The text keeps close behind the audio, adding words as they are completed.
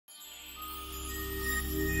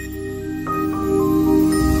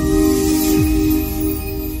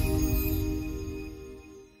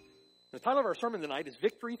our sermon tonight is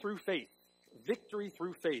Victory Through Faith. Victory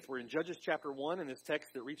through faith. We're in Judges chapter 1 in this text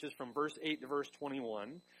that reaches from verse 8 to verse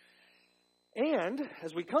 21. And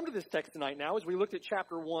as we come to this text tonight now, as we looked at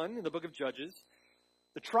chapter 1 in the book of Judges,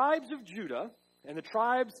 the tribes of Judah and the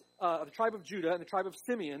tribe of Judah and the tribe of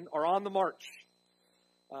Simeon are on the march.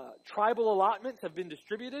 Tribal allotments have been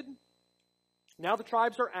distributed. Now the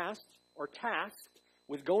tribes are tasked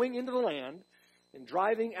with going into the land and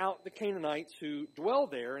driving out the Canaanites who dwell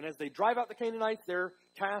there. And as they drive out the Canaanites, they're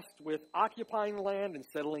tasked with occupying the land and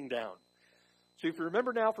settling down. So if you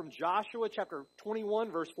remember now from Joshua chapter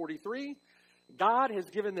 21, verse 43, God has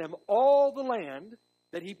given them all the land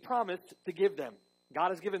that he promised to give them. God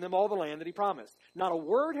has given them all the land that he promised. Not a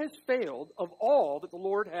word has failed of all that the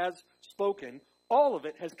Lord has spoken. All of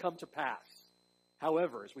it has come to pass.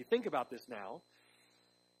 However, as we think about this now,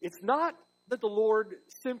 it's not that the Lord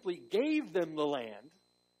simply gave them the land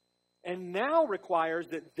and now requires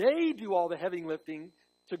that they do all the heavy lifting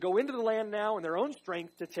to go into the land now in their own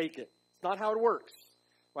strength to take it. It's not how it works,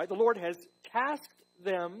 right? The Lord has tasked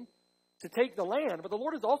them to take the land, but the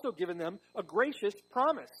Lord has also given them a gracious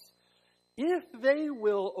promise. If they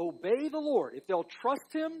will obey the Lord, if they'll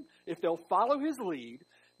trust him, if they'll follow his lead,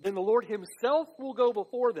 then the Lord himself will go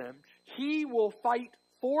before them. He will fight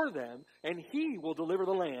for them, and he will deliver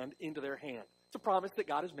the land into their hand. It's a promise that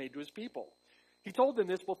God has made to his people. He told them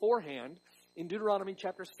this beforehand in Deuteronomy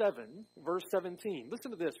chapter 7, verse 17.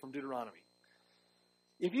 Listen to this from Deuteronomy.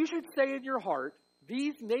 If you should say in your heart,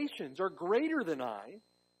 these nations are greater than I,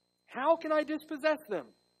 how can I dispossess them?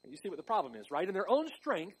 You see what the problem is, right? In their own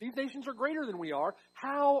strength, these nations are greater than we are.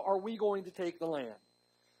 How are we going to take the land?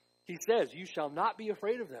 He says, you shall not be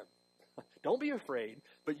afraid of them. Don't be afraid,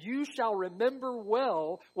 but you shall remember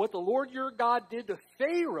well what the Lord your God did to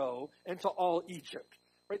Pharaoh and to all Egypt.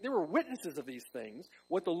 Right? There were witnesses of these things,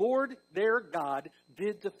 what the Lord their God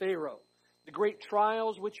did to Pharaoh. The great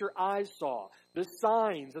trials which your eyes saw, the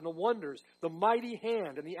signs and the wonders, the mighty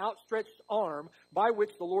hand and the outstretched arm by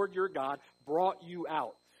which the Lord your God brought you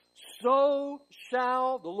out. So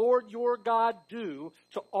shall the Lord your God do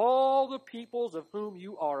to all the peoples of whom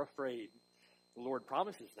you are afraid. The Lord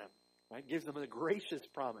promises them, right? Gives them a gracious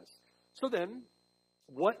promise. So then,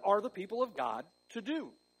 what are the people of God to do?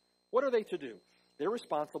 What are they to do? They're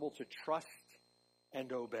responsible to trust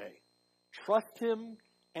and obey. Trust him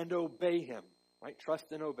and obey him, right? Trust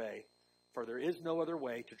and obey. For there is no other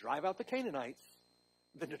way to drive out the Canaanites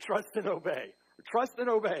than to trust and obey. Trust and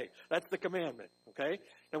obey. That's the commandment, okay?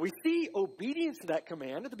 Now we see obedience to that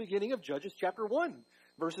command at the beginning of Judges chapter 1,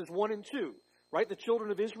 verses 1 and 2, right? The children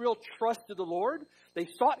of Israel trusted the Lord. They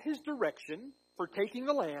sought his direction for taking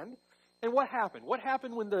the land. And what happened? What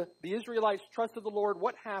happened when the Israelites trusted the Lord?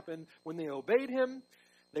 What happened when they obeyed him?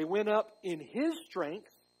 They went up in his strength.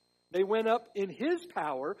 They went up in his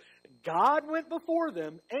power. God went before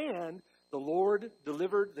them, and the Lord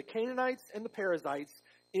delivered the Canaanites and the Perizzites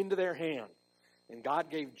into their hand. And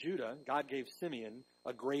God gave Judah, God gave Simeon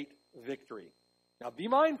a great victory. Now be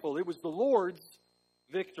mindful, it was the Lord's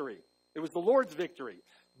victory. It was the Lord's victory.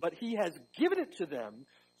 But he has given it to them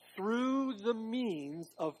through the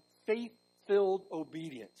means of faith-filled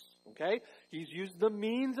obedience. Okay? He's used the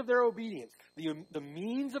means of their obedience, the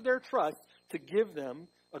means of their trust to give them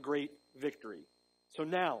a great victory. So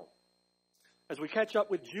now, as we catch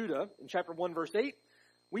up with Judah in chapter 1, verse 8,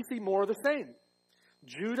 we see more of the same.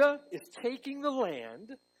 Judah is taking the land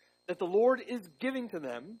that the Lord is giving to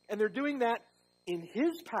them, and they're doing that in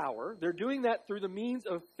his power. They're doing that through the means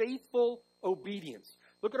of faithful obedience.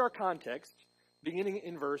 Look at our context, beginning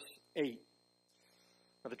in verse 8.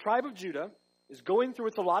 Now, the tribe of Judah is going through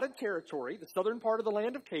its allotted territory, the southern part of the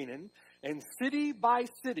land of Canaan, and city by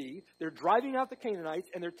city, they're driving out the Canaanites,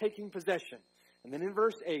 and they're taking possession. And then in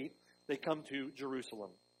verse 8, they come to Jerusalem.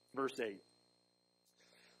 Verse 8.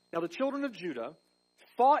 Now, the children of Judah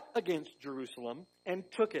fought against Jerusalem and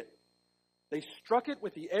took it. They struck it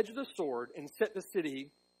with the edge of the sword and set the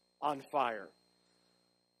city on fire.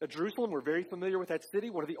 Now, Jerusalem, we're very familiar with that city,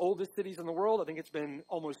 one of the oldest cities in the world. I think it's been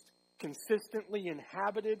almost consistently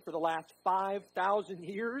inhabited for the last 5,000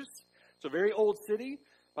 years. It's a very old city.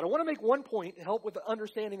 But I want to make one point to help with the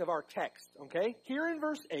understanding of our text, okay? Here in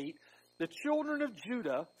verse 8, the children of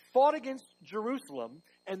Judah fought against Jerusalem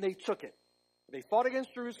and they took it. They fought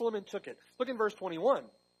against Jerusalem and took it. Look in verse 21.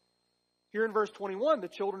 Here in verse 21, the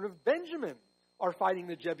children of Benjamin are fighting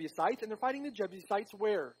the Jebusites, and they're fighting the Jebusites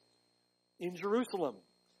where? In Jerusalem.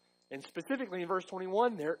 And specifically in verse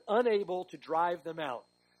 21, they're unable to drive them out.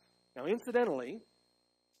 Now, incidentally,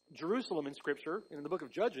 Jerusalem in Scripture, in the book of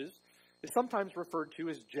Judges, is sometimes referred to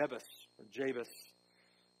as Jebus or Jabus.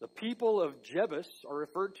 The people of Jebus are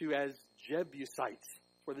referred to as Jebusites.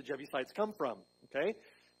 where the Jebusites come from, okay?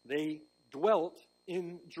 They dwelt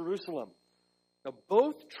in Jerusalem. Now,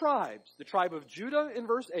 both tribes, the tribe of Judah in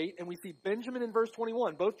verse 8, and we see Benjamin in verse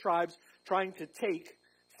 21, both tribes fighting to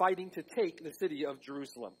take the city of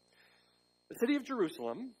Jerusalem. The city of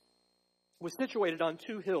Jerusalem was situated on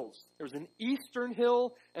two hills. There was an eastern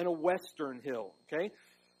hill and a western hill, okay?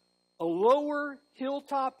 A lower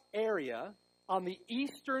hilltop area on the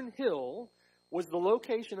eastern hill was the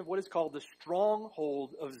location of what is called the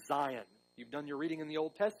stronghold of Zion. You've done your reading in the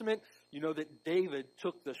Old Testament. You know that David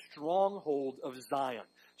took the stronghold of Zion.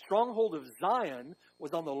 Stronghold of Zion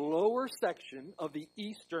was on the lower section of the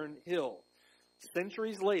eastern hill.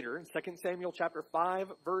 Centuries later, in 2 Samuel chapter 5,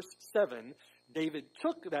 verse 7, David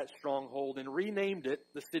took that stronghold and renamed it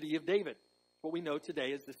the City of David. What we know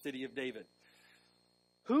today as the City of David.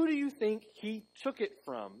 Who do you think he took it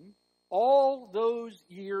from all those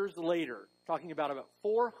years later? Talking about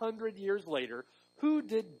 400 years later, who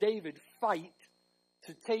did David fight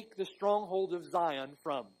to take the stronghold of Zion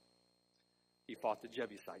from? He fought the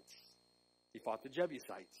Jebusites. He fought the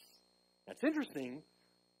Jebusites. That's interesting.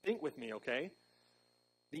 Think with me, okay?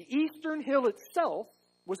 The eastern hill itself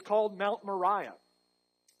was called Mount Moriah.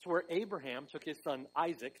 It's where Abraham took his son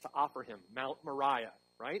Isaac to offer him, Mount Moriah,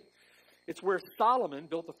 right? It's where Solomon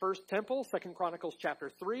built the first temple, 2 Chronicles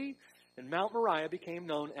chapter 3, and Mount Moriah became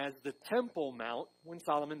known as the Temple Mount when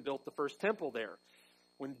Solomon built the first temple there.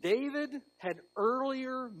 When David had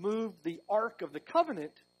earlier moved the Ark of the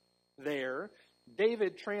Covenant there,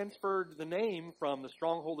 David transferred the name from the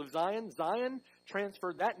stronghold of Zion. Zion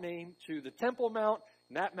transferred that name to the Temple Mount,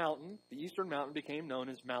 and that mountain, the eastern mountain, became known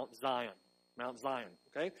as Mount Zion. Mount Zion,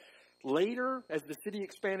 okay? Later, as the city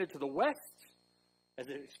expanded to the west,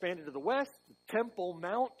 the Temple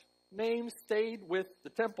Mount name stayed with the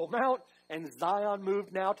Temple Mount, and Zion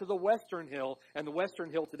moved now to the western hill, and the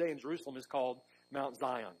western hill today in Jerusalem is called Mount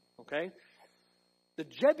Zion, okay? The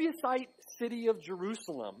Jebusite city of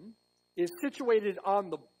Jerusalem is situated on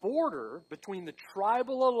the border between the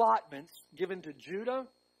tribal allotments given to Judah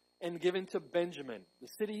and given to Benjamin. The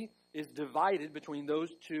city is divided between those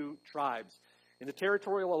two tribes. In the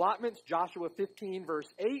territorial allotments, Joshua 15 verse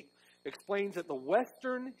 8 explains that the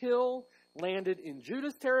western hill landed in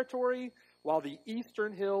Judah's territory, while the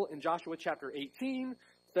eastern hill in Joshua chapter 18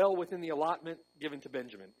 fell within the allotment given to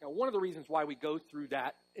Benjamin. Now, one of the reasons why we go through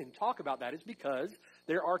that and talk about that is because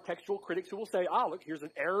there are textual critics who will say, look, here's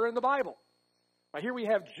an error in the Bible. Now, here we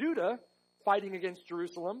have Judah fighting against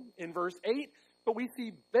Jerusalem in verse 8, but we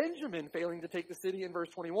see Benjamin failing to take the city in verse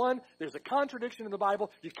 21. There's a contradiction in the Bible.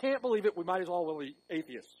 You can't believe it. We might as well be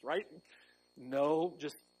atheists, right? No,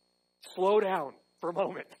 just slow down for a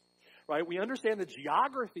moment, right? We understand the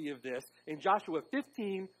geography of this in Joshua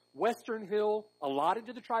 15. Western hill allotted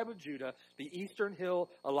to the tribe of Judah, the eastern hill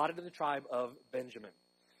allotted to the tribe of Benjamin.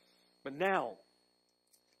 But now,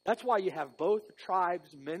 that's why you have both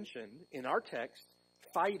tribes mentioned in our text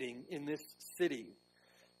fighting in this city.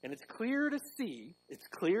 And it's clear to see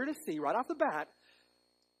right off the bat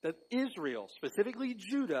that Israel, specifically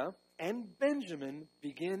Judah and Benjamin,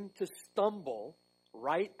 begin to stumble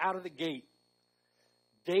right out of the gate.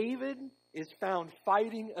 David is found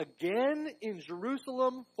fighting again in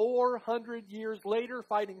Jerusalem 400 years later.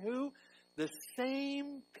 Fighting who? The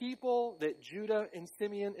same people that Judah and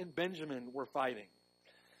Simeon and Benjamin were fighting.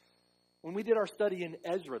 When we did our study in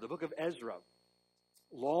Ezra, the book of Ezra,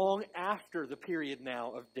 long after the period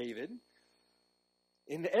now of David,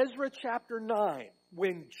 in Ezra chapter 9,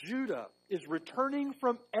 when Judah is returning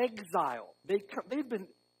from exile, they've been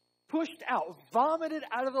pushed out, vomited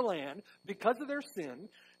out of the land because of their sin.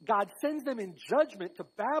 God sends them in judgment to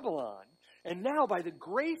Babylon. And now, by the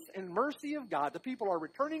grace and mercy of God, the people are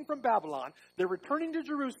returning from Babylon. They're returning to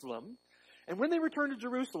Jerusalem. And when they return to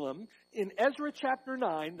Jerusalem, in Ezra chapter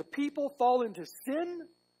 9, the people fall into sin.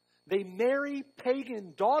 They marry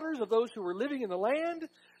pagan daughters of those who were living in the land.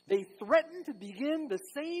 They threaten to begin the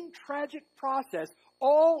same tragic process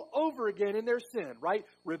all over again in their sin, right?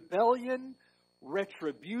 Rebellion,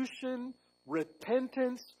 retribution,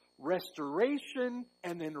 repentance, restoration,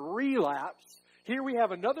 and then relapse. Here we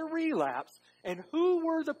have another relapse. And who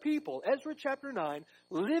were the people, Ezra chapter 9,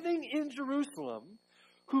 living in Jerusalem,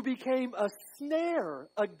 who became a snare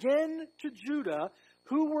again to Judah?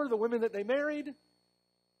 Who were the women that they married?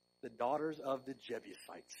 The daughters of the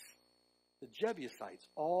Jebusites. The Jebusites,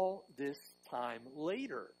 all this time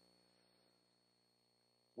later.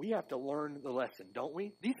 We have to learn the lesson, don't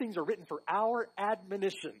we? These things are written for our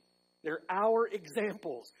admonition. They're our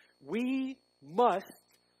examples. We must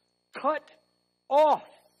cut off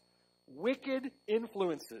wicked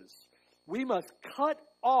influences. We must cut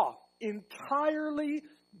off, entirely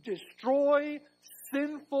destroy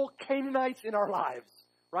sinful Canaanites in our lives,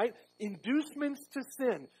 right? Inducements to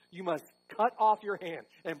sin. You must cut off your hand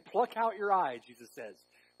and pluck out your eye, Jesus says,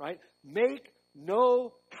 right? Make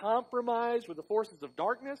no compromise with the forces of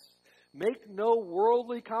darkness. Make no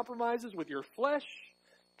worldly compromises with your flesh.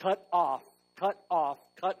 Cut off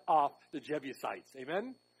the Jebusites.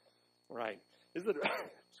 Amen? Right. This is,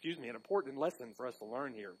 an important lesson for us to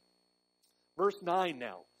learn here. Verse 9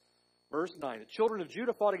 now. Verse 9. The children of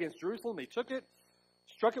Judah fought against Jerusalem. They took it,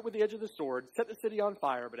 struck it with the edge of the sword, set the city on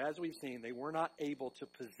fire. But as we've seen, they were not able to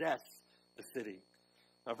possess the city.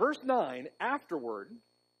 Now, verse 9, afterward,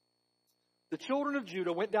 the children of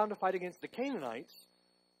Judah went down to fight against the Canaanites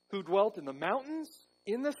who dwelt in the mountains,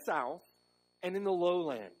 in the south, and in the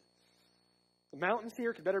lowland. The mountains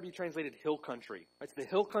here could better be translated hill country. It's the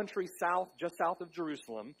hill country south, just south of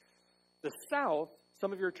Jerusalem. The south,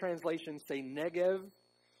 some of your translations say Negev,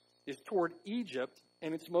 is toward Egypt,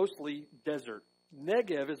 and it's mostly desert.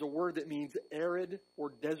 Negev is a word that means arid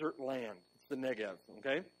or desert land. It's the Negev,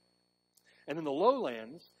 okay? And then the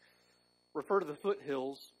lowlands refer to the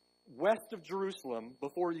foothills west of Jerusalem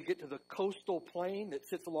before you get to the coastal plain that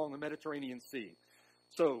sits along the Mediterranean Sea.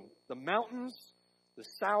 So the mountains, the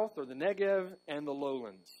south or the Negev, and the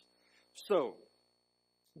lowlands. So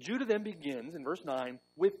Judah then begins in verse 9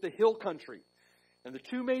 with the hill country. And the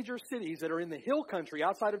two major cities that are in the hill country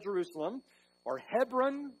outside of Jerusalem are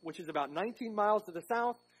Hebron, which is about 19 miles to the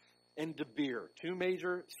south, and Debir, two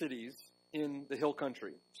major cities in the hill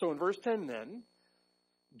country. So in verse 10 then,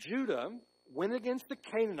 Judah went against the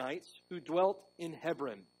Canaanites who dwelt in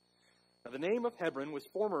Hebron. Now the name of Hebron was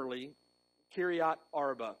formerly Kiriath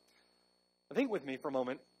Arba. Think with me for a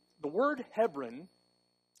moment. The word Hebron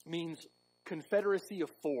means confederacy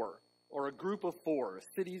of four, or a group of four,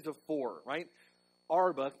 cities of four, right?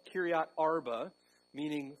 Arba, Kiriath Arba,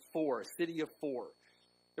 meaning four, a city of four.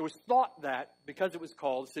 It was thought that, because it was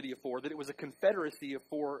called City of Four, that it was a confederacy of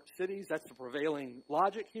four cities. That's the prevailing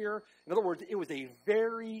logic here. In other words, it was a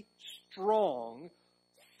very strong,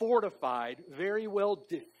 fortified, very well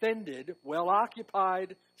defended,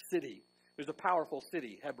 well-occupied city. It was a powerful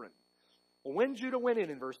city, Hebron. Well, when Judah went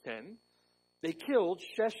in verse 10, they killed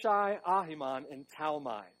Sheshai, Ahiman, and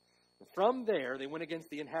Talmai. And from there, they went against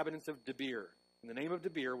the inhabitants of Debir. And the name of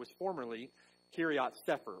Debir was formerly Kiriath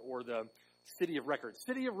Sefer, or the City of Records.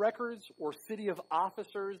 City of Records or City of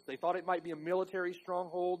Officers. They thought it might be a military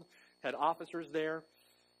stronghold, had officers there.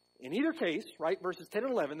 In either case, right, verses 10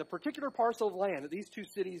 and 11, the particular parcel of land that these two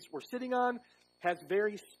cities were sitting on has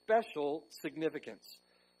very special significance.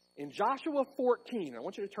 In Joshua 14, I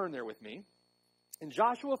want you to turn there with me. In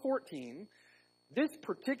Joshua 14, this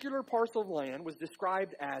particular parcel of land was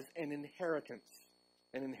described as an inheritance.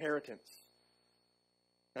 An inheritance.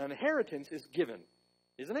 Now, an inheritance is given,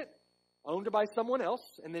 isn't it? Owned by someone else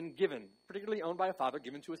and then given, particularly owned by a father,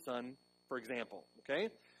 given to a son, for example. Okay?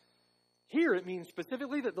 Here it means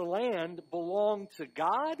specifically that the land belonged to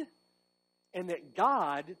God and that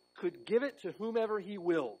God could give it to whomever he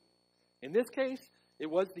willed. In this case, it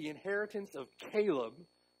was the inheritance of Caleb,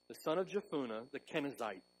 the son of Jephunneh, the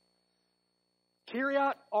Kenizzite.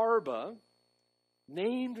 Kiriath Arba,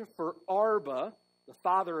 named for Arba, the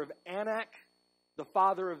father of Anak, the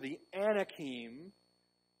father of the Anakim,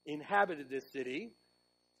 inhabited this city.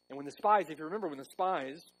 And when the spies, if you remember, when the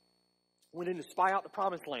spies went in to spy out the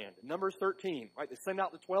promised land, Numbers 13, right? They sent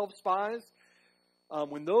out the 12 spies.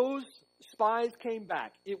 When those spies came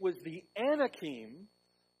back, it was the Anakim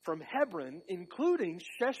from Hebron, including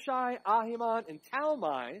Sheshai, Ahiman, and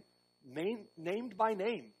Talmai, named by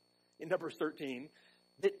name in Numbers 13,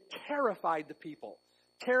 that terrified the people,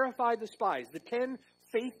 terrified the spies. The 10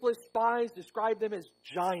 faithless spies described them as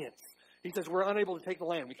giants. He says, we're unable to take the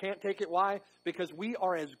land. We can't take it. Why? Because we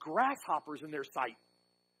are as grasshoppers in their sight.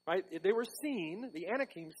 Right? They were seen, the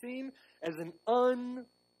Anakim seen, as an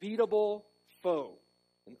unbeatable foe.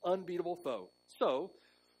 An unbeatable foe. So,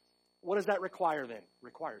 what does that require then? It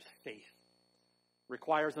requires faith.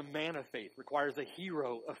 Requires a man of faith. Requires a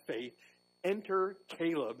hero of faith. Enter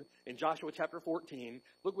Caleb in Joshua chapter 14.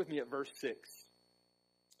 Look with me at verse 6.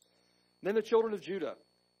 Then the children of Judah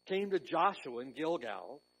came to Joshua in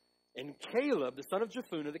Gilgal, and Caleb, the son of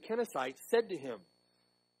Jephunneh, the Kenizzite, said to him,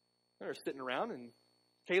 they're sitting around, and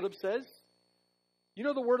Caleb says, you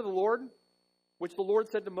know the word of the Lord, which the Lord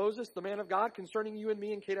said to Moses, the man of God, concerning you and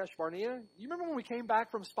me in Kadesh Barnea? You remember when we came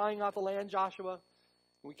back from spying out the land, Joshua?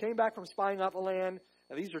 When we came back from spying out the land,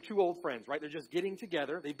 now these are two old friends, right? They're just getting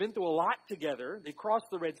together. They've been through a lot together. They crossed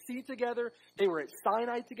the Red Sea together. They were at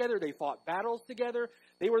Sinai together. They fought battles together.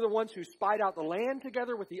 They were the ones who spied out the land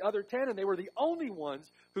together with the other 10, and they were the only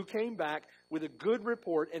ones who came back with a good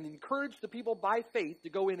report and encouraged the people by faith to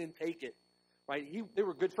go in and take it. right? They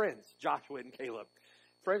were good friends, Joshua and Caleb.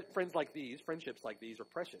 Friendships like these are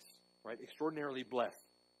precious, right? Extraordinarily blessed.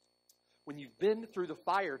 When you've been through the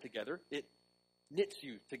fire together, it knits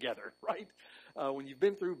you together, right? When you've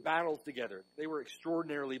been through battles together, they were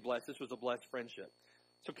extraordinarily blessed. This was a blessed friendship.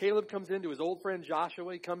 So Caleb comes into his old friend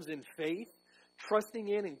Joshua. He comes in faith, trusting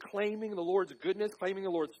in and claiming the Lord's goodness, claiming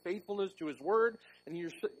the Lord's faithfulness to his word. And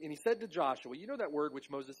he said to Joshua, you know that word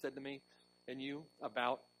which Moses said to me and you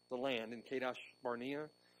about the land in Kadesh Barnea?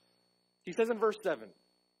 He says in verse 7,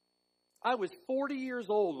 I was 40 years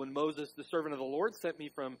old when Moses, the servant of the Lord, sent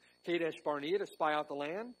me from Kadesh Barnea to spy out the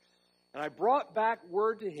land. And I brought back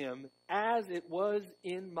word to him as it was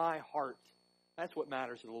in my heart. That's what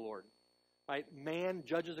matters to the Lord. Right? Man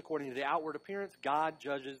judges according to the outward appearance. God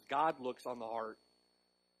judges. God looks on the heart.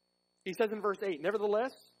 He says in verse 8,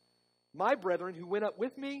 nevertheless, my brethren who went up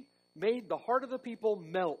with me made the heart of the people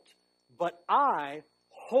melt, but I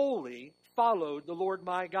wholly followed the Lord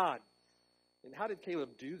my God. And how did Caleb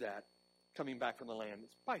do that coming back from the land?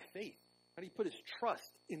 It's by faith. How did he put his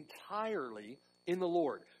trust entirely in the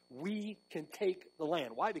Lord? We can take the land.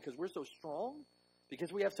 Why? Because we're so strong?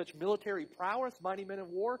 Because we have such military prowess, mighty men of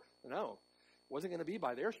war? No. It wasn't going to be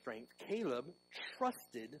by their strength. Caleb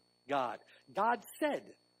trusted God. God said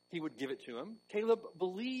he would give it to him. Caleb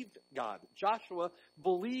believed God. Joshua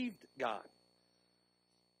believed God.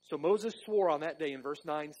 So Moses swore on that day in verse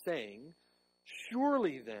 9, saying,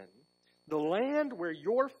 surely then, the land where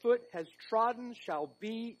your foot has trodden shall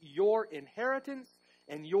be your inheritance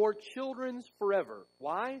and your children's forever.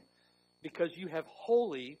 Why? Because you have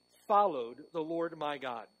wholly followed the Lord my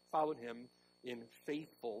God. Followed him in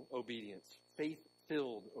faithful obedience.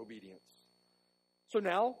 Faith-filled obedience. So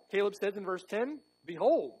now, Caleb says in verse 10,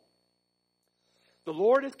 behold, the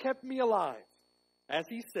Lord has kept me alive, as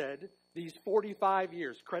he said, these 45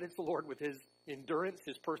 years. Credits the Lord with his endurance,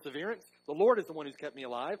 his perseverance. The Lord is the one who's kept me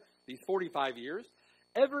alive these 45 years.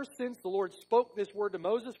 Ever since the Lord spoke this word to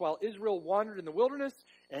Moses while Israel wandered in the wilderness,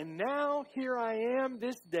 and now here I am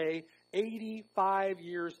this day, 85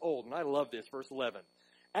 years old. And I love this, verse 11.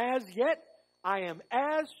 As yet, I am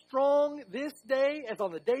as strong this day as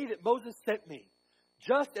on the day that Moses sent me.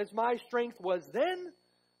 Just as my strength was then,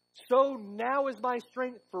 so now is my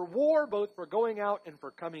strength for war, both for going out and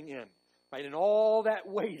for coming in. Right? In all that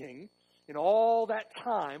waiting, in all that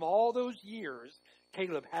time, all those years,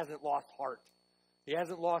 Caleb hasn't lost heart. He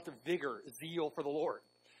hasn't lost vigor, zeal for the Lord.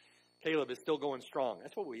 Caleb is still going strong.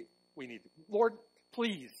 That's what we need. Lord,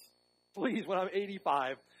 please, when I'm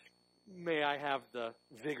 85, may I have the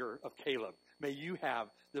vigor of Caleb. May you have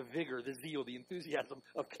the vigor, the zeal, the enthusiasm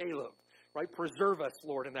of Caleb. Right? Preserve us,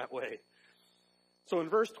 Lord, in that way. So in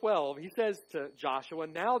verse 12, he says to Joshua,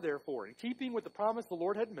 now therefore, in keeping with the promise the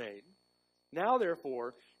Lord had made, now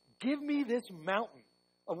therefore, give me this mountain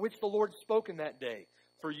of which the Lord spoke in that day.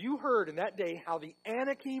 For you heard in that day how the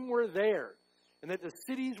Anakim were there, and that the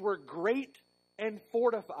cities were great and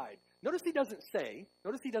fortified. Notice he doesn't say,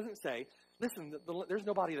 listen, there's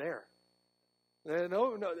nobody there.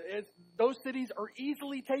 No, those cities are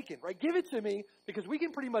easily taken, right? Give it to me because we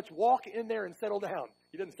can pretty much walk in there and settle down.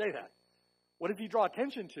 He doesn't say that. What does he draw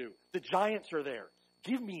attention to? The giants are there.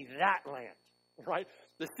 Give me that land, right?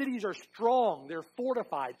 The cities are strong. They're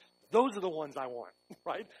fortified. Those are the ones I want,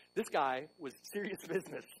 right? This guy was serious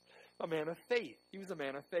business, a man of faith. He was a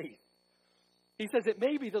man of faith. He says, it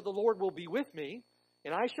may be that the Lord will be with me,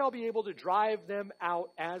 and I shall be able to drive them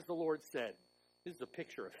out as the Lord said. This is a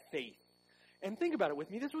picture of faith. And think about it with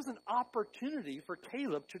me. This was an opportunity for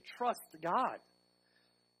Caleb to trust God.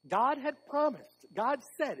 God had promised. God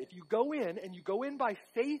said, if you go in and you go in by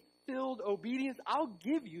faith-filled obedience, I'll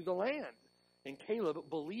give you the land. And Caleb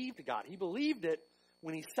believed God. He believed it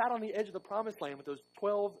when he sat on the edge of the promised land with those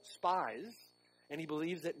 12 spies, and he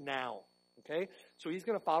believes it now. Okay? So he's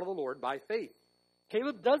going to follow the Lord by faith.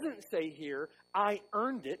 Caleb doesn't say here, I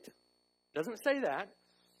earned it. Doesn't say that.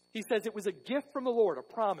 He says it was a gift from the Lord,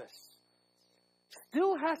 a promise.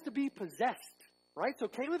 Still has to be possessed, right? So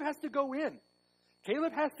Caleb has to go in.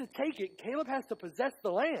 Caleb has to take it. Caleb has to possess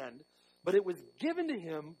the land, but it was given to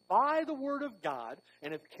him by the word of God,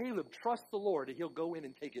 and if Caleb trusts the Lord, he'll go in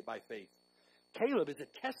and take it by faith. Caleb is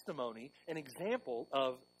a testimony, an example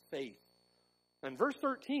of faith. In verse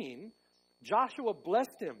 13, Joshua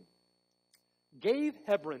blessed him, gave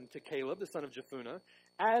Hebron to Caleb, the son of Jephunneh,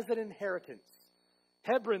 as an inheritance.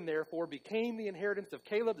 Hebron, therefore, became the inheritance of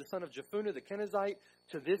Caleb, the son of Jephunneh, the Kenizzite,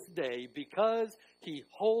 to this day, because he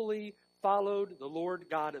wholly followed the Lord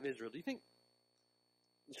God of Israel. Do you think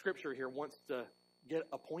the scripture here wants to get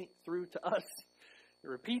a point through to us? It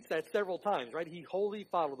repeats that several times, right? He wholly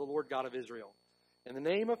followed the Lord God of Israel. And the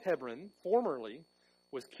name of Hebron, formerly,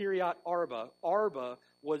 was Kiryat Arba. Arba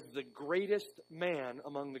was the greatest man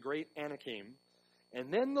among the great Anakim.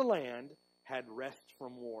 And then the land had rest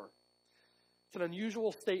from war. It's an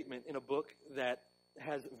unusual statement in a book that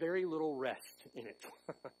has very little rest in it.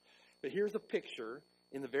 But here's a picture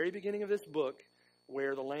in the very beginning of this book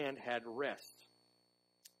where the land had rest.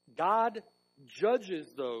 God judges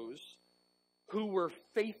those who were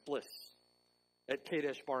faithless at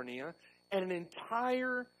Kadesh Barnea, and an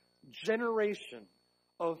entire generation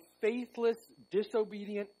of faithless,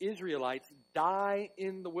 disobedient Israelites die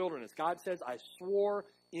in the wilderness. God says, I swore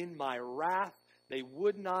in my wrath they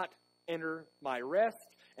would not enter my rest,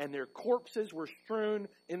 and their corpses were strewn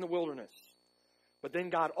in the wilderness. But then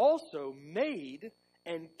God also made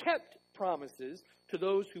and kept promises to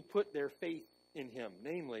those who put their faith in him,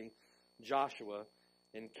 namely Joshua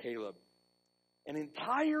and Caleb. An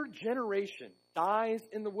entire generation dies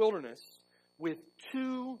in the wilderness with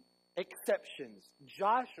two exceptions,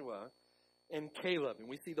 Joshua and Caleb. And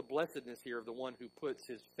we see the blessedness here of the one who puts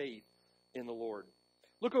his faith in the Lord.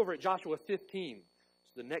 Look over at Joshua 15.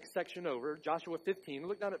 It's the next section over, Joshua 15.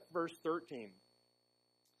 Look down at verse 13.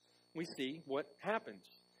 We see what happens.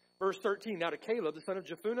 Verse 13, now to Caleb, the son of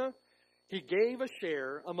Jephunneh, he gave a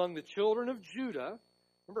share among the children of Judah.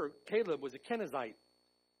 Remember, Caleb was a Kenizzite,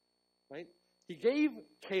 right? He gave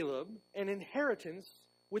Caleb an inheritance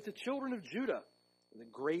with the children of Judah, the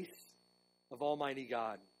grace of Almighty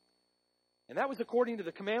God. And that was according to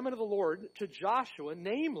the commandment of the Lord to Joshua,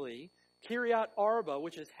 namely Kiryat Arba,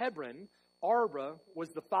 which is Hebron. Arba was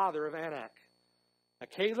the father of Anak. Now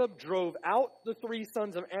Caleb drove out the three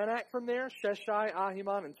sons of Anak from there, Sheshai,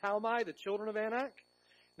 Ahiman, and Talmai, the children of Anak.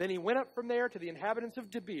 Then he went up from there to the inhabitants of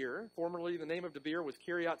Debir. Formerly the name of Debir was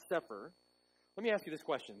Kiryat Sefer. Let me ask you this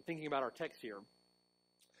question, thinking about our text here.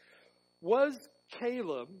 Was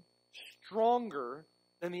Caleb stronger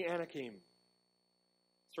than the Anakim?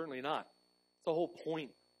 Certainly not. It's the whole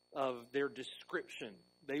point of their description.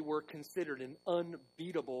 They were considered an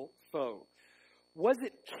unbeatable foe. Was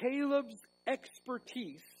it Caleb's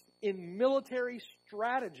expertise in military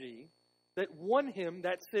strategy that won him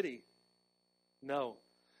that city? No.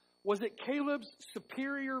 Was it Caleb's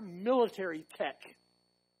superior military tech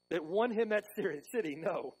that won him that city?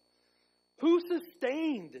 No. Who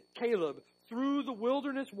sustained Caleb through the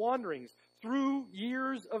wilderness wanderings, through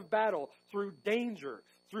years of battle, through danger,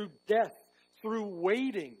 through death, through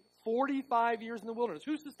waiting, 45 years in the wilderness?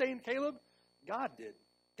 Who sustained Caleb? God did.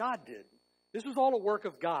 God did. This was all a work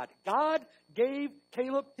of God. God gave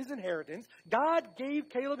Caleb his inheritance. God gave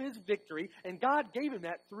Caleb his victory. And God gave him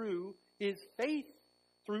that through his faith.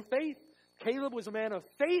 Through faith. Caleb was a man of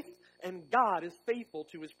faith, and God is faithful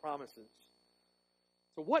to his promises.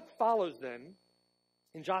 So what follows then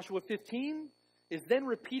in Joshua 15 is then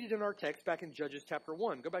repeated in our text back in Judges chapter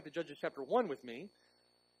 1. Go back to Judges chapter 1 with me.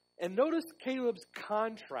 And notice Caleb's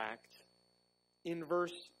contract in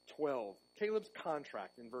verse 12. Caleb's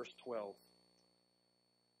contract in verse 12.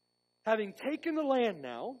 Having taken the land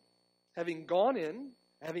now, having gone in,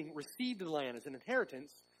 having received the land as an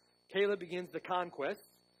inheritance, Caleb begins the conquest.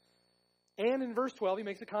 And in verse 12, he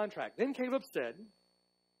makes a contract. Then Caleb said,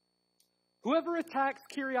 whoever attacks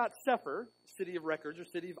Kiryat Sefer, city of records or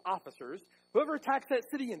city of officers, whoever attacks that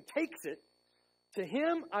city and takes it, to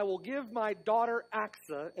him I will give my daughter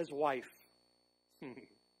Aksa as wife.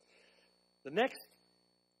 The next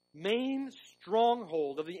main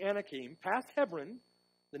stronghold of the Anakim, past Hebron,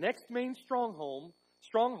 the next main stronghold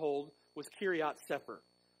was Kiryat Sefer.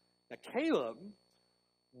 Now Caleb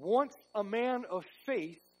wants a man of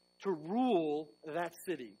faith to rule that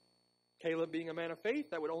city. Caleb being a man of faith,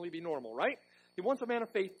 that would only be normal, right? He wants a man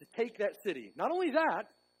of faith to take that city. Not only that,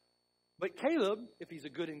 but Caleb, if he's a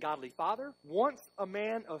good and godly father, wants a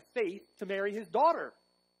man of faith to marry his daughter.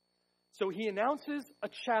 So he announces a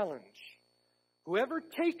challenge. Whoever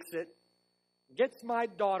takes it gets my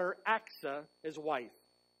daughter Aksa as wife.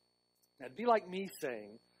 That'd be like me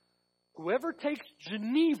saying, whoever takes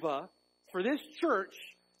Geneva for this church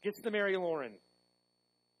gets to marry Lauren.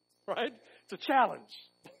 Right? It's a challenge.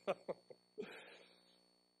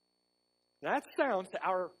 That sounds, to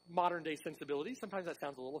our modern day sensibility, sometimes that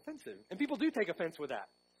sounds a little offensive. And people do take offense with that.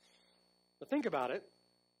 But think about it.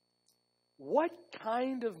 What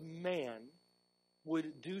kind of man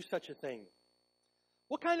would do such a thing?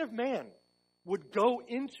 What kind of man would go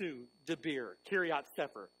into Debir, Kiryat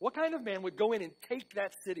Sefer? What kind of man would go in and take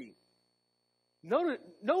that city,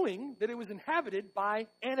 knowing that it was inhabited by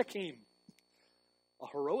Anakim? A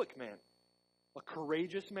heroic man, a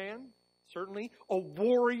courageous man, certainly, a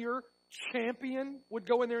warrior champion would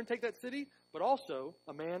go in there and take that city, but also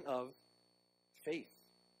a man of faith.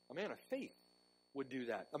 A man of faith would do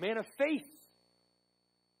that. A man of faith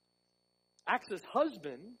Aksah's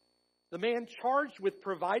husband, the man charged with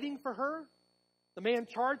providing for her, the man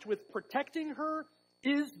charged with protecting her,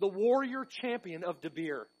 is the warrior champion of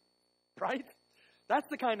Debir. Right? That's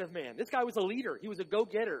the kind of man. This guy was a leader. He was a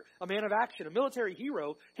go-getter, a man of action, a military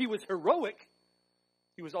hero. He was heroic.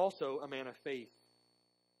 He was also a man of faith.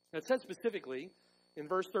 Now, it says specifically in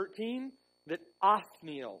verse 13 that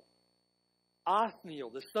Othniel,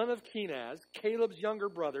 the son of Kenaz, Caleb's younger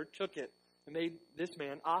brother, took it and made this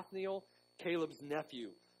man, Othniel, Caleb's nephew.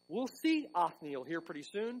 We'll see Othniel here pretty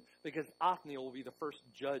soon because Othniel will be the first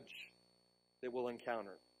judge that we'll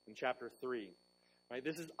encounter in chapter 3. Right?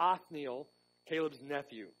 This is Othniel, Caleb's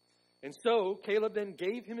nephew. And so Caleb then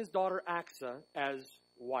gave him his daughter Aksah as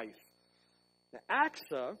wife. Now,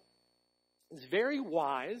 Aksah is very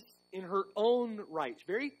wise in her own right,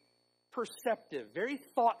 very perceptive, very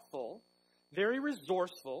thoughtful, very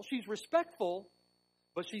resourceful. She's respectful,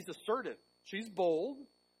 but she's assertive. She's bold.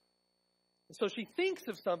 And so she thinks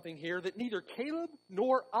of something here that neither Caleb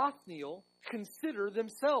nor Othniel consider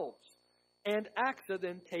themselves. And Aksah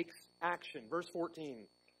then takes action. Verse 14.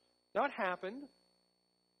 Now it happened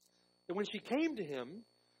that when she came to him,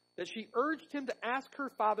 that she urged him to ask her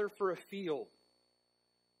father for a field.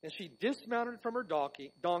 And she dismounted from her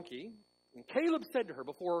donkey. And Caleb said to her,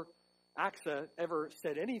 before Aksah ever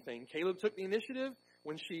said anything, Caleb took the initiative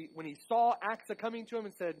when he saw Aksah coming to him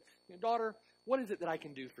and said, daughter, what is it that I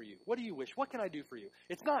can do for you? What do you wish? What can I do for you?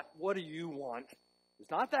 It's not, what do you want? It's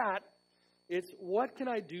not that. It's, what can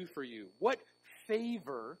I do for you? What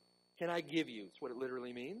favor can I give you? That's what it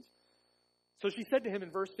literally means. So she said to him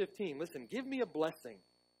in verse 15, listen, give me a blessing.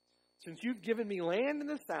 Since you've given me land in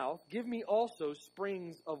the south, give me also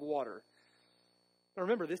springs of water. Now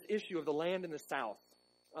remember, this issue of the land in the south.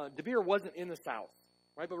 Debir wasn't in the south,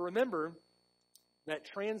 right? But remember that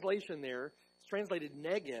translation there is translated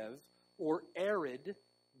Negev, or arid,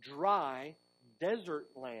 dry, desert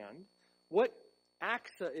land. What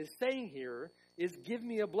Aksah is saying here is, give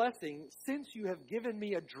me a blessing since you have given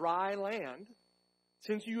me a dry land,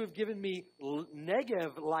 since you have given me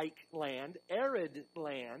Negev-like land, arid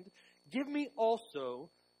land, give me also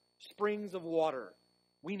springs of water.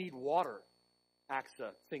 We need water,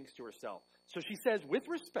 Aksah thinks to herself. So she says, with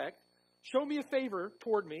respect, show me a favor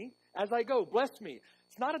toward me as I go. Bless me.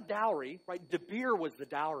 It's not a dowry, right? Debir was the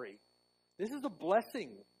dowry. This is a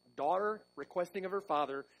blessing. A daughter requesting of her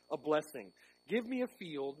father a blessing. Give me a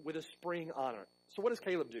field with a spring on it. So what does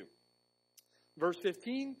Caleb do? Verse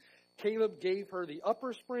 15, Caleb gave her the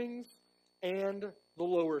upper springs and the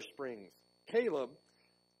lower springs. Caleb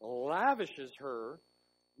lavishes her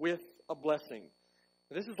with a blessing.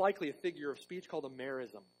 Now, this is likely a figure of speech called a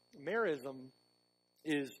merism. Merism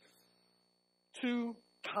is two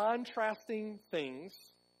contrasting things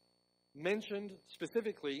mentioned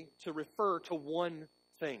specifically to refer to one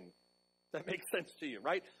thing. That makes sense to you,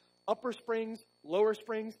 right? Upper springs, lower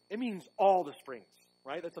springs, it means all the springs,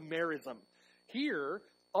 right? That's a merism. Here,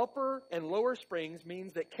 upper and lower springs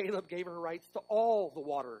means that Caleb gave her rights to all the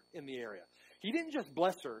water in the area. He didn't just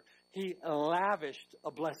bless her, he lavished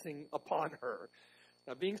a blessing upon her.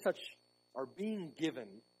 Now, being given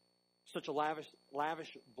such a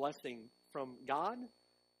lavish blessing from God,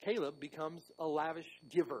 Caleb becomes a lavish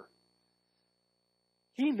giver.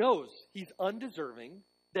 He knows he's undeserving,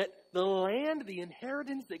 that the land, the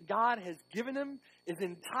inheritance that God has given him is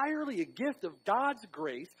entirely a gift of God's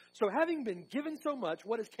grace. So having been given so much,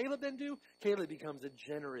 what does Caleb then do? Caleb becomes a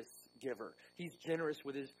generous giver. He's generous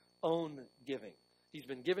with his own giving. He's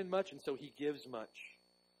been given much, and so he gives much.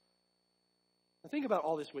 Now think about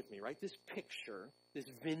all this with me, right? This picture, this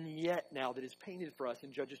vignette now that is painted for us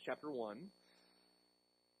in Judges chapter 1,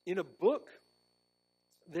 in a book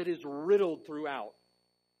that is riddled throughout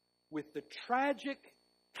with the tragic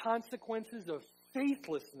consequences of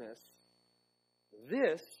faithlessness.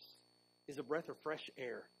 This is a breath of fresh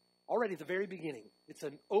air. Already at the very beginning, it's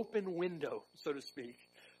an open window, so to speak.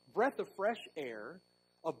 Breath of fresh air,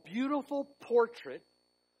 a beautiful portrait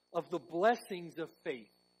of the blessings of faith.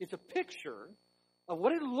 It's a picture of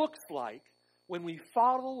what it looks like when we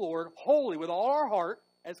follow the Lord wholly with all our heart,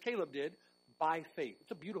 as Caleb did, by faith.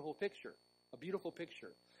 It's a beautiful picture. A beautiful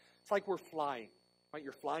picture. It's like we're flying, right?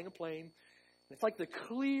 You're flying a plane. It's like the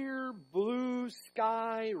clear blue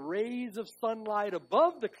sky, rays of sunlight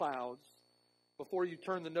above the clouds. Before you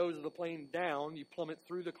turn the nose of the plane down, you plummet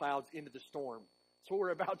through the clouds into the storm. That's what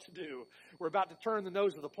we're about to do. We're about to turn the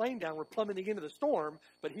nose of the plane down. We're plummeting into the storm,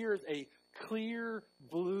 but here's a clear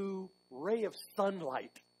blue ray of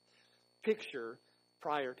sunlight picture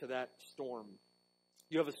prior to that storm.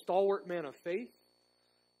 You have a stalwart man of faith.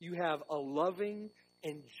 You have a loving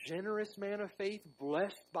and generous man of faith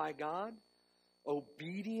blessed by God.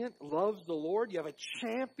 obedient, loves the Lord. You have a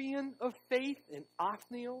champion of faith in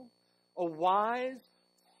Othniel, a wise,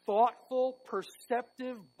 thoughtful,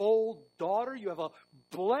 perceptive, bold daughter. You have a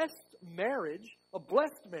blessed marriage.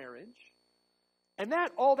 And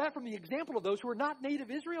all that from the example of those who are not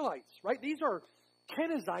native Israelites, right? These are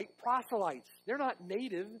Kenizzite proselytes. They're not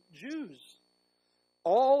native Jews.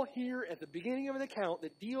 All here at the beginning of an account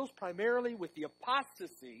that deals primarily with the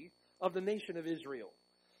apostasy of the nation of Israel.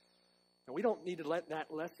 And we don't need to let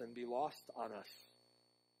that lesson be lost on us.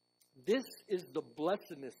 This is the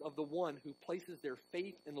blessedness of the one who places their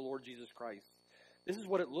faith in the Lord Jesus Christ. This is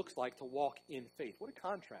what it looks like to walk in faith. What a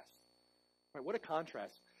contrast. Right, what a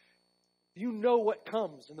contrast. You know what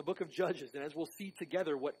comes in the book of Judges, and as we'll see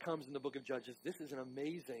together what comes in the book of Judges, this is an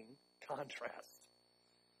amazing contrast.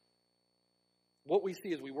 What we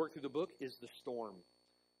see as we work through the book is the storm,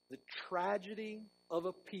 the tragedy of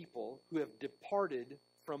a people who have departed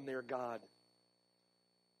from their God.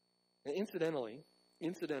 And incidentally,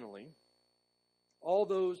 all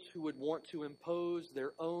those who would want to impose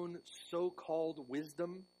their own so-called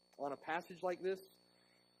wisdom on a passage like this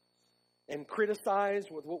and criticize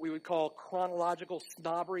with what we would call chronological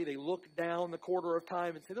snobbery, they look down the quarter of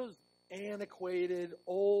time and say those antiquated,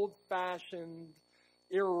 old-fashioned,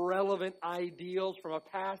 irrelevant ideals from a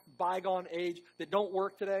past bygone age that don't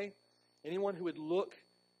work today. Anyone who would look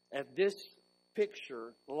at this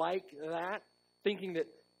picture like that, thinking that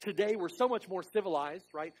today we're so much more civilized,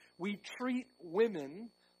 right? We treat women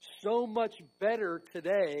so much better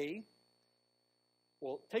today.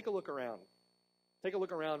 Well, take a look around. Take a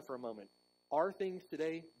look around for a moment. Are things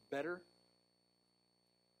today better?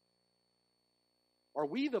 Are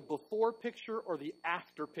we the before picture or the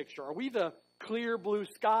after picture? Are we the clear blue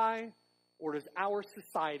sky, or does our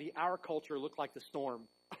society, our culture look like the storm?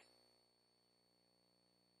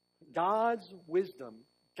 God's wisdom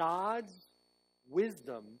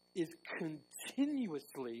is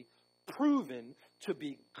continuously proven to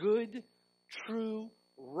be good, true,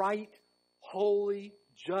 right, holy,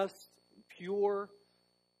 just, pure.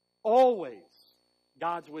 Always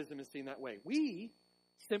God's wisdom is seen that way. We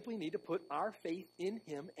simply need to put our faith in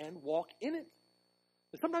Him and walk in it.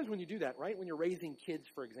 But sometimes when you do that, right, when you're raising kids,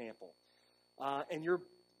 for example, and you're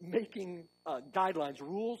making guidelines,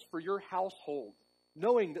 rules for your household,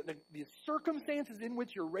 knowing that the circumstances in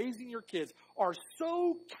which you're raising your kids are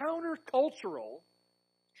so countercultural,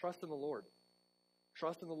 trust in the Lord.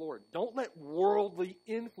 Trust in the Lord. Don't let worldly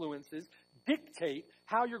influences dictate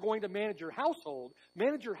how you're going to manage your household.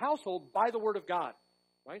 Manage your household by the Word of God.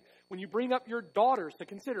 Right? When you bring up your daughters to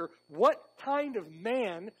consider what kind of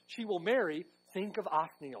man she will marry, think of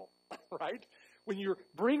Othniel. Right? When you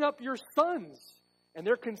bring up your sons and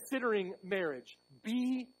they're considering marriage,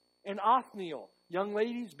 be an Othniel. Young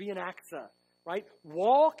ladies, be an Axa. Right?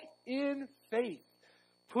 Walk in faith.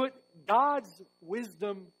 Put God's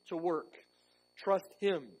wisdom to work. Trust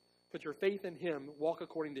Him. Put your faith in Him. Walk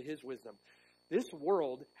according to His wisdom. This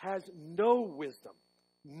world has no wisdom.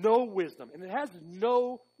 No wisdom. And it has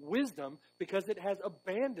no wisdom because it has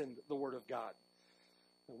abandoned the Word of God.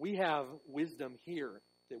 We have wisdom here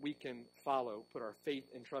that we can follow, put our faith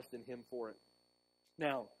and trust in Him for it.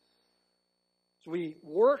 Now, as we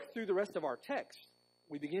work through the rest of our text,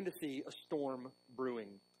 we begin to see a storm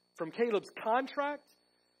brewing. From Caleb's contract,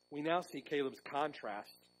 we now see Caleb's contrast,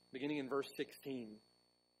 beginning in verse 16.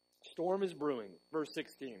 Storm is brewing. Verse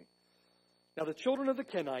 16. Now the children of the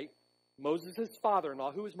Kenite, Moses'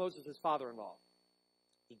 father-in-law. Who is Moses' father-in-law?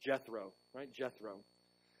 Jethro, right? Jethro.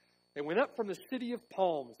 They went up from the city of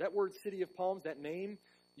palms. That word city of palms, that name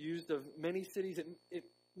used of many cities, it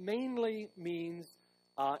mainly means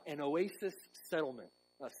an oasis settlement.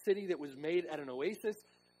 A city that was made at an oasis.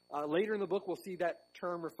 Later in the book, we'll see that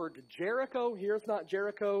term referred to Jericho. Here it's not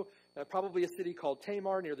Jericho. Probably a city called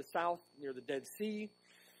Tamar near the south, near the Dead Sea.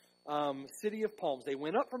 City of palms. They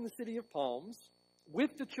went up from the city of palms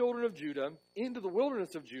with the children of Judah into the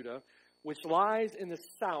wilderness of Judah, which lies in the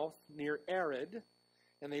south near Arid,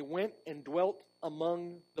 and they went and dwelt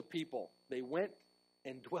among the people. They went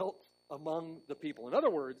and dwelt among the people. In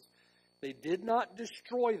other words, they did not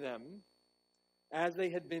destroy them as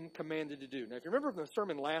they had been commanded to do. Now, if you remember from the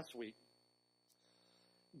sermon last week,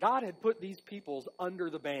 God had put these peoples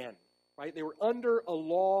under the ban, right? They were under a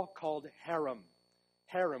law called Haram.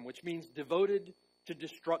 Haram, which means devoted to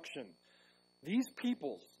destruction. These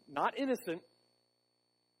peoples, not innocent,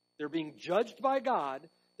 they're being judged by God.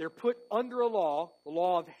 They're put under a law. The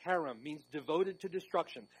law of Haram means devoted to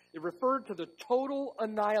destruction. It referred to the total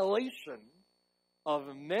annihilation of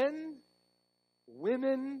men,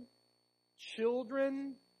 women,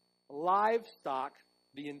 children, livestock,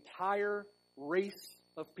 the entire race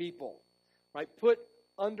of people. right? Put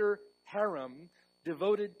under harem,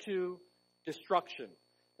 devoted to destruction.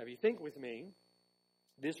 Now, if you think with me,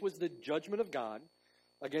 this was the judgment of God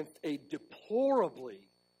against a deplorably,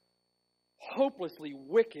 hopelessly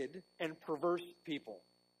wicked and perverse people.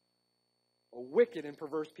 A wicked and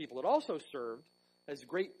perverse people. It also served as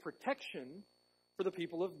great protection for the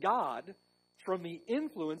people of God from the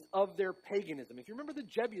influence of their paganism. If you remember the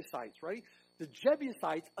Jebusites, right? The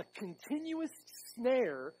Jebusites, a continuous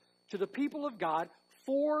snare to the people of God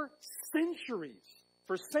for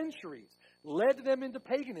centuries, led them into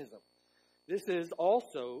paganism. This is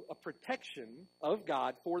also a protection of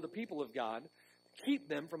God for the people of God to keep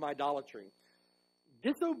them from idolatry.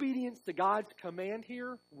 Disobedience to God's command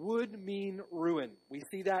here would mean ruin. We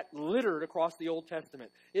see that littered across the Old Testament.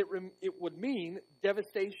 It would mean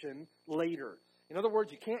devastation later. In other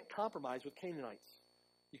words, you can't compromise with Canaanites.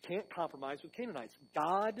 You can't compromise with Canaanites.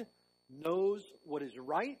 God knows what is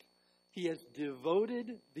right. He has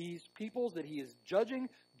devoted these peoples that he is judging,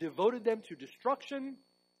 devoted them to destruction.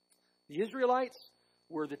 The Israelites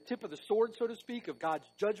were the tip of the sword, so to speak, of God's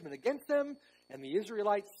judgment against them, and the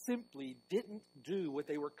Israelites simply didn't do what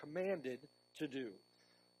they were commanded to do.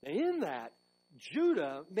 Now, in that,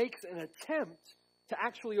 Judah makes an attempt to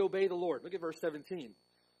actually obey the Lord. Look at verse 17.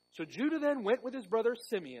 So Judah then went with his brother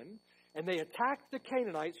Simeon, and they attacked the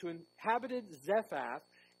Canaanites who inhabited Zephath,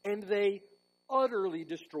 and they utterly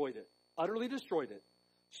destroyed it. Utterly destroyed it.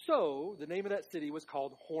 So the name of that city was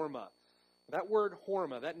called Hormah. That word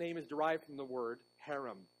Hormah, that name is derived from the word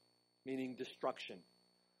harem, meaning destruction.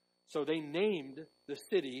 So they named the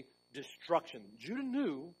city Destruction. Judah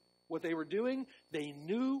knew what they were doing. They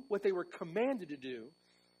knew what they were commanded to do.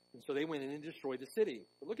 And so they went in and destroyed the city.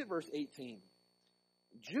 But look at verse 18.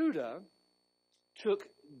 Judah took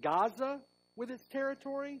Gaza with its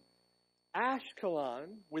territory, Ashkelon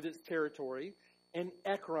with its territory, and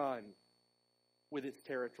Ekron with its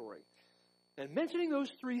territory. And mentioning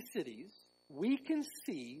those three cities, we can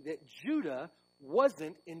see that Judah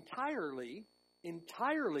wasn't entirely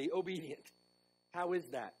obedient. How is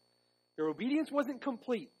that? Their obedience wasn't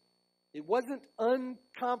complete. It wasn't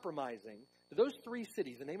uncompromising. Do those three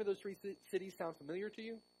cities, the name of those three cities sound familiar to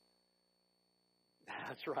you?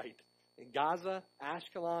 That's right. In Gaza,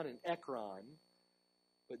 Ashkelon, and Ekron.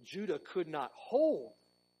 But Judah could not hold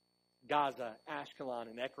Gaza, Ashkelon,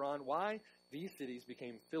 and Ekron. Why? These cities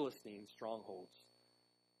became Philistine strongholds.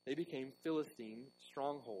 They became Philistine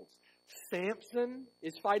strongholds. Samson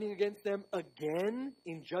is fighting against them again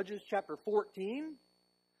in Judges chapter 14.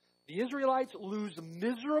 The Israelites lose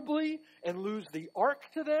miserably and lose the ark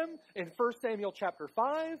to them in 1 Samuel chapter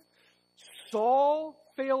 5. Saul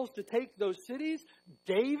fails to take those cities.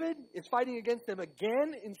 David is fighting against them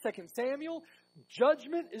again in 2 Samuel.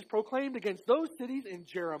 Judgment is proclaimed against those cities in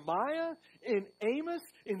Jeremiah, in Amos,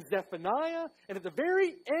 in Zephaniah, and at the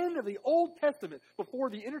very end of the Old Testament, before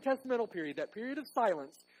the intertestamental period, that period of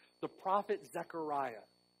silence, the prophet Zechariah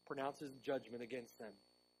pronounces judgment against them.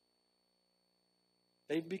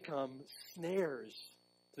 They've become snares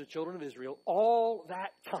to the children of Israel all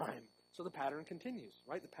that time. So the pattern continues,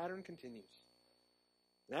 right? The pattern continues.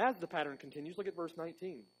 And as the pattern continues, look at verse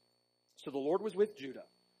 19. So the Lord was with Judah,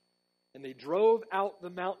 and they drove out the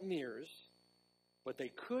mountaineers, but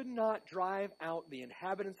they could not drive out the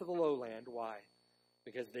inhabitants of the lowland. Why?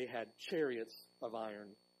 Because they had chariots of iron.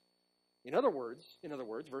 In other words,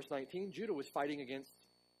 verse 19, Judah was fighting against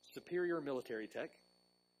superior military tech.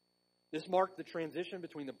 This marked the transition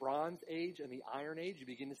between the Bronze Age and the Iron Age. You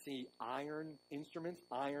begin to see iron instruments,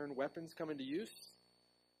 iron weapons come into use.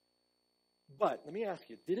 But let me ask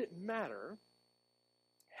you, did it matter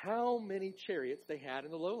how many chariots they had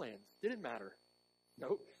in the lowlands? Did it matter?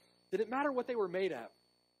 No. Did it matter what they were made of?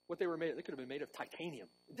 They could have been made of titanium.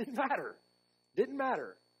 It didn't matter. Didn't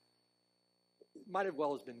matter. It might have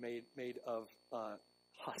well as been made of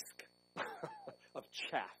husk, of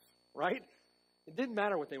chaff, right? It didn't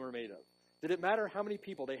matter what they were made of. Did it matter how many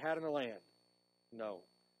people they had in the land? No.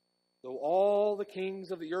 Though all the kings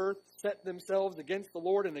of the earth set themselves against the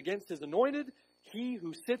Lord and against his anointed, he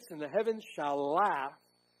who sits in the heavens shall laugh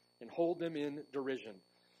and hold them in derision.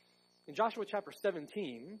 In Joshua chapter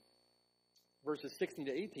 17, verses 16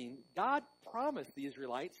 to 18, God promised the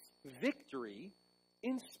Israelites victory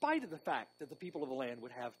in spite of the fact that the people of the land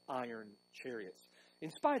would have iron chariots. In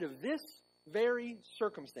spite of this very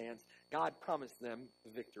circumstance, God promised them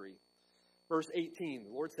victory. Verse 18, the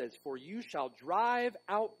Lord says, "For you shall drive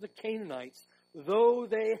out the Canaanites, though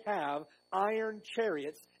they have iron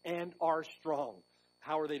chariots and are strong."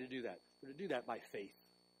 How are they to do that? They're to do that by faith.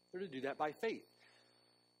 They're to do that by faith.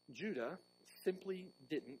 Judah simply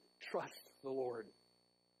didn't trust the Lord.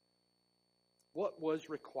 What was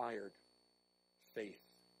required? faith.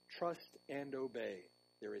 Trust and obey.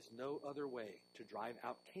 There is no other way to drive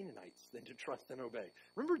out Canaanites than to trust and obey.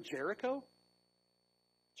 Remember Jericho?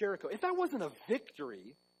 Jericho. If that wasn't a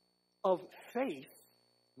victory of faith,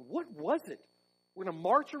 what was it? We're going to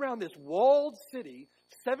march around this walled city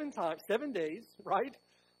 7 days, right?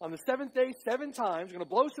 On the 7th day, 7 times. We're going to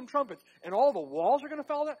blow some trumpets, and all the walls are going to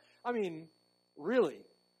fall down. I mean, really.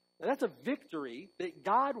 And that's a victory that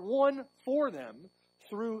God won for them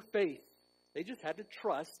through faith. They just had to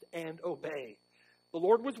trust and obey. The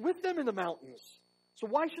Lord was with them in the mountains. So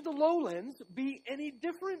why should the lowlands be any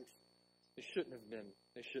different? They shouldn't have been.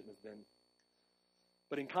 They shouldn't have been.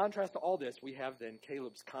 But in contrast to all this, we have then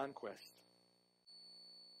Caleb's conquest.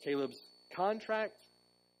 Caleb's contract,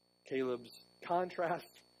 Caleb's contrast,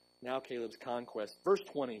 now Caleb's conquest. Verse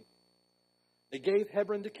 20. They gave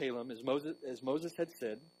Hebron to Caleb, as Moses had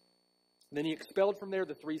said. Then he expelled from there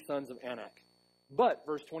the 3 sons of Anak. But,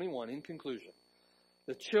 verse 21, in conclusion,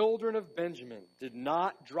 the children of Benjamin did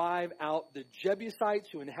not drive out the Jebusites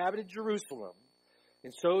who inhabited Jerusalem.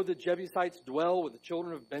 And so the Jebusites dwell with the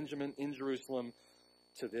children of Benjamin in Jerusalem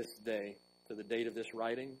to this day, to the date of this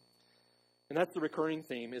writing. And that's the recurring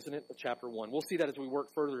theme, isn't it, of chapter 1. We'll see that as we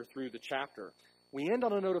work further through the chapter. We end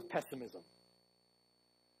on a note of pessimism.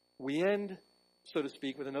 We end, so to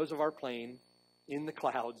speak, with the nose of our plane in the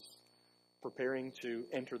clouds, preparing to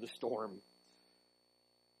enter the storm.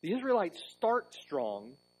 The Israelites start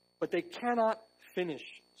strong, but they cannot finish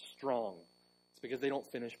strong. It's because they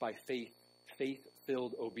don't finish by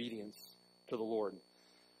faith-filled obedience to the Lord.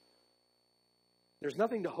 There's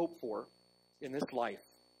nothing to hope for in this life.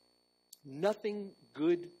 Nothing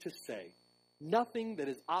good to say. Nothing that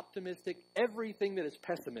is optimistic. Everything that is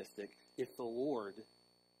pessimistic if the Lord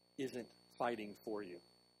isn't fighting for you.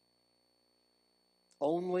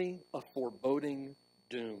 Only a foreboding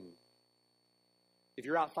doom. If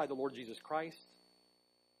you're outside the Lord Jesus Christ,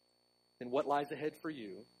 then what lies ahead for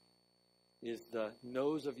you is the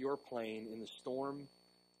nose of your plane in the storm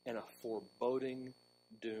and a foreboding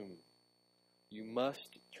doom. You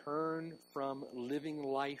must turn from living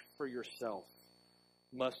life for yourself.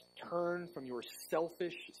 Must turn from your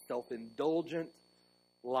selfish, self-indulgent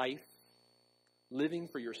life, living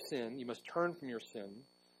for your sin. You must turn from your sin,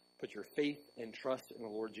 put your faith and trust in the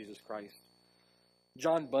Lord Jesus Christ.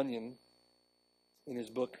 John Bunyan, in his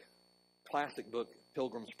book, classic book,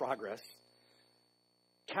 Pilgrim's Progress,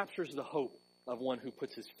 captures the hope of one who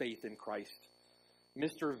puts his faith in Christ.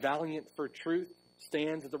 Mr. Valiant for Truth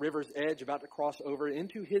stands at the river's edge about to cross over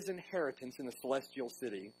into his inheritance in the celestial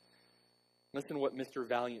city. Listen to what Mr.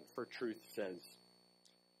 Valiant for Truth says.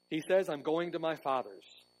 He says, I'm going to my Father's.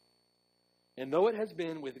 And though it has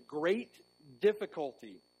been with great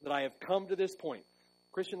difficulty that I have come to this point,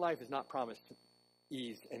 Christian life is not promised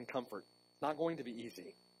ease and comfort. It's not going to be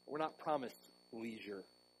easy. We're not promised leisure.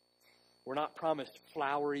 We're not promised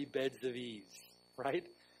flowery beds of ease, right?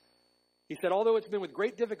 He said, although it's been with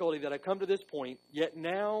great difficulty that I've come to this point, yet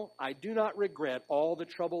now I do not regret all the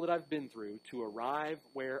trouble that I've been through to arrive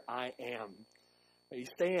where I am. He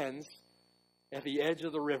stands at the edge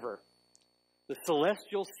of the river. The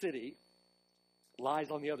celestial city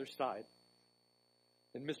lies on the other side.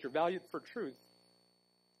 And Mr. Valiant for Truth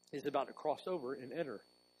is about to cross over and enter.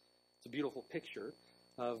 It's a beautiful picture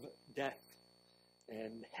of death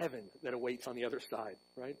and heaven that awaits on the other side,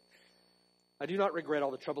 right? I do not regret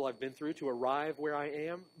all the trouble I've been through to arrive where I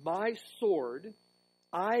am. My sword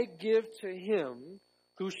I give to him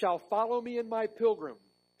who shall follow me in my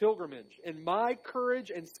pilgrimage, and my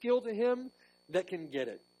courage and skill to him that can get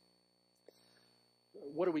it.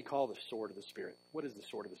 What do we call the sword of the Spirit? What is the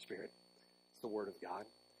sword of the Spirit? It's the Word of God,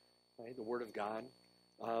 right? The Word of God.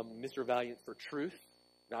 Mr. Valiant for Truth.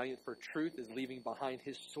 Valiant for Truth is leaving behind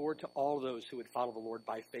his sword to all those who would follow the Lord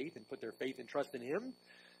by faith and put their faith and trust in him,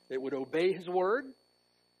 that would obey his word.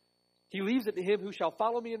 He leaves it to him who shall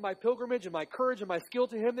follow me in my pilgrimage, and my courage and my skill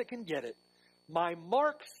to him that can get it. My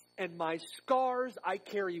marks and my scars I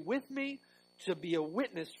carry with me to be a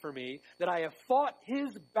witness for me that I have fought his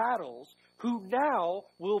battles, who now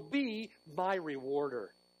will be my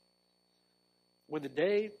rewarder. When the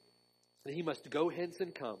day that he must go hence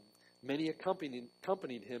and come, many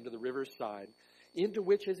accompanied him to the river's side, into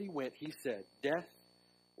which as he went, he said, Death,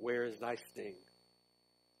 where is thy sting?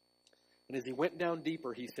 And as he went down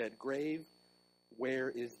deeper, he said, Grave, where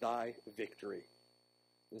is thy victory?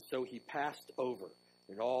 And so he passed over,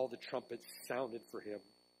 and all the trumpets sounded for him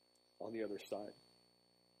on the other side.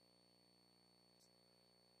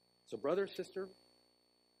 So brother, sister,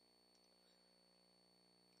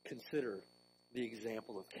 consider the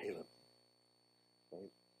example of Caleb. Right?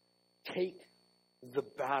 Take the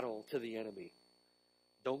battle to the enemy.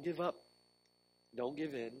 Don't give up. Don't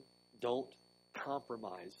give in. Don't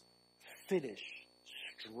compromise. Finish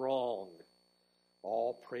strong.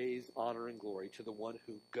 All praise, honor, and glory to the one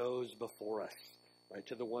who goes before us, right?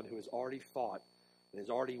 To the one who has already fought and has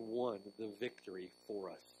already won the victory for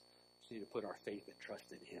us. We need to put our faith and trust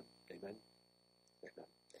in him. Amen? Amen.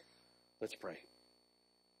 Let's pray.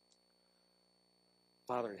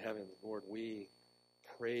 Father in heaven, Lord, we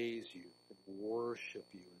praise you and worship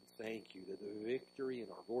you and thank you that the victory in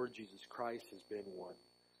our Lord Jesus Christ has been won.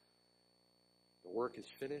 The work is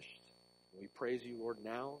finished. We praise you, Lord,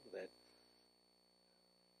 now that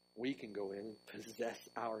we can go in and possess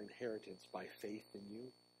our inheritance by faith in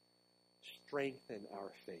you. Strengthen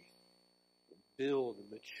our faith. Build and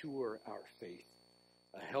mature our faith.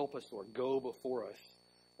 Help us, Lord. Go before us.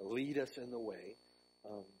 Lead us in the way.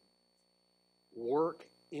 Work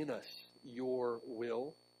in us your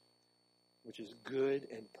will, which is good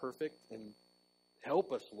and perfect. And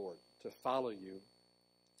help us, Lord, to follow you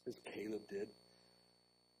as Caleb did.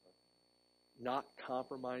 Not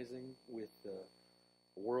compromising with the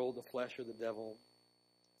world, the flesh, or the devil.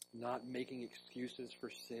 Not making excuses for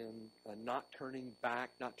sin. Not turning back,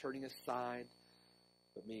 not turning aside,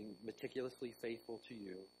 but being meticulously faithful to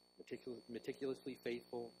you. Meticulously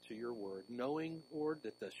faithful to your word. Knowing, Lord,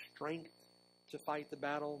 that the strength to fight the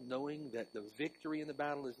battle, knowing that the victory in the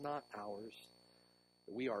battle is not ours,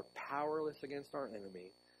 that we are powerless against our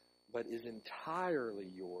enemy, but is entirely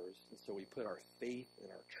yours. And so we put our faith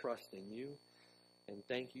and our trust in you. And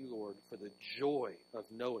thank you, Lord, for the joy of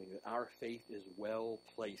knowing that our faith is well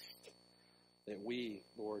placed. That we,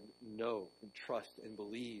 Lord, know and trust and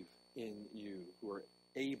believe in you, who are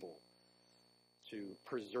able to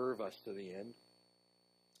preserve us to the end.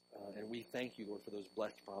 And we thank you, Lord, for those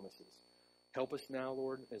blessed promises. Help us now,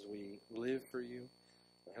 Lord, as we live for you.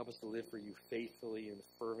 Help us to live for you faithfully and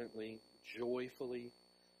fervently, joyfully.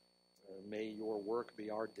 May your work be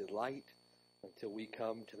our delight until we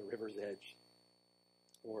come to the river's edge,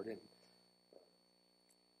 Lord, and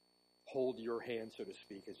hold your hand, so to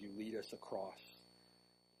speak, as you lead us across,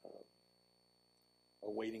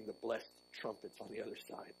 awaiting the blessed trumpets on the other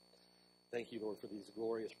side. Thank you, Lord, for these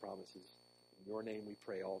glorious promises. In your name we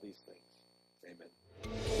pray all these things.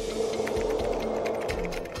 Amen.